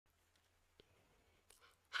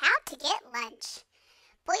to get lunch.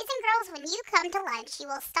 Boys and girls, when you come to lunch, you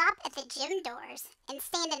will stop at the gym doors and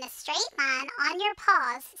stand in a straight line on your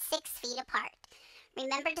paws 6 feet apart.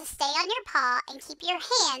 Remember to stay on your paw and keep your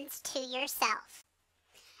hands to yourself.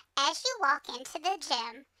 As you walk into the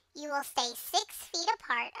gym, you will stay 6 feet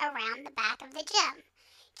apart around the back of the gym.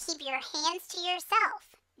 Keep your hands to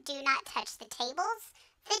yourself. Do not touch the tables,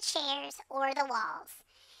 the chairs, or the walls.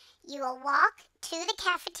 You will walk to the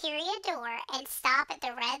cafeteria door and stop at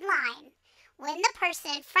the red line. When the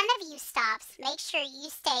person in front of you stops, make sure you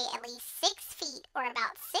stay at least 6 feet or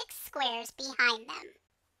about 6 squares behind them.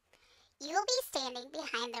 You will be standing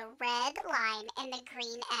behind the red line and the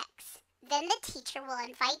green X. Then the teacher will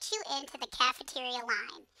invite you into the cafeteria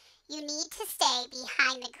line. You need to stay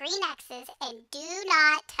behind the green X's and do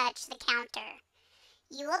not touch the counter.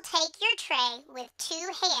 You will take your tray with 2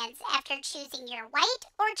 hands after choosing your white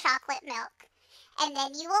or chocolate milk, and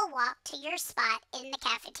then you will walk to your spot in the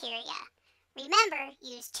cafeteria. Remember,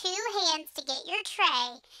 use 2 hands to get your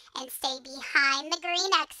tray and stay behind the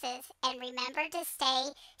green X's, and remember to stay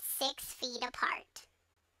 6 feet apart.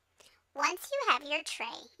 Once you have your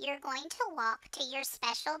tray, you're going to walk to your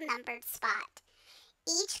special numbered spot.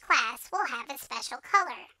 Each class will have a special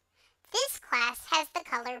color. This class has the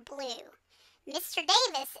color blue. Mr.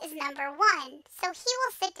 Davis is number 1, so he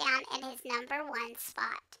will sit down in his number 1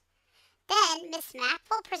 spot. Then Miss Mack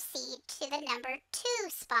will proceed to the number 2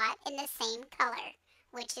 spot in the same color,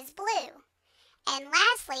 which is blue. And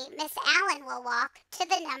lastly, Miss Allen will walk to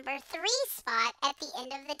the number 3 spot at the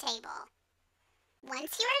end of the table.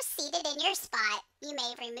 Once you are seated in your spot, you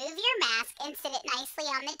may remove your mask and sit it nicely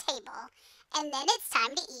on the table, and then it's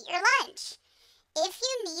time to eat your lunch. If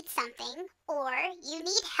you need something, or you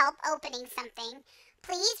need help opening something,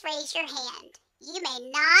 please raise your hand. You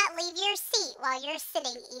may not leave your seat while you're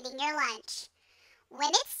sitting eating your lunch. When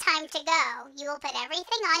it's time to go, you will put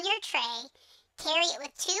everything on your tray, carry it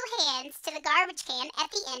with 2 hands to the garbage can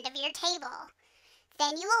at the end of your table.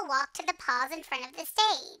 Then you will walk to the paws in front of the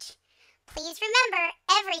stage. Please remember,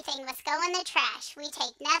 everything must go in the trash. We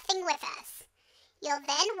take nothing with us. You'll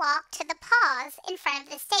then walk to the paws in front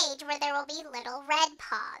of the stage where there will be little red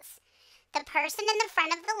paws. The person in the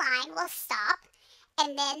front of the line will stop,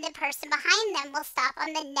 and then the person behind them will stop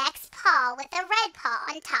on the next paw with a red paw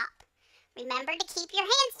on top. Remember to keep your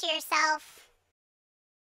hands to yourself.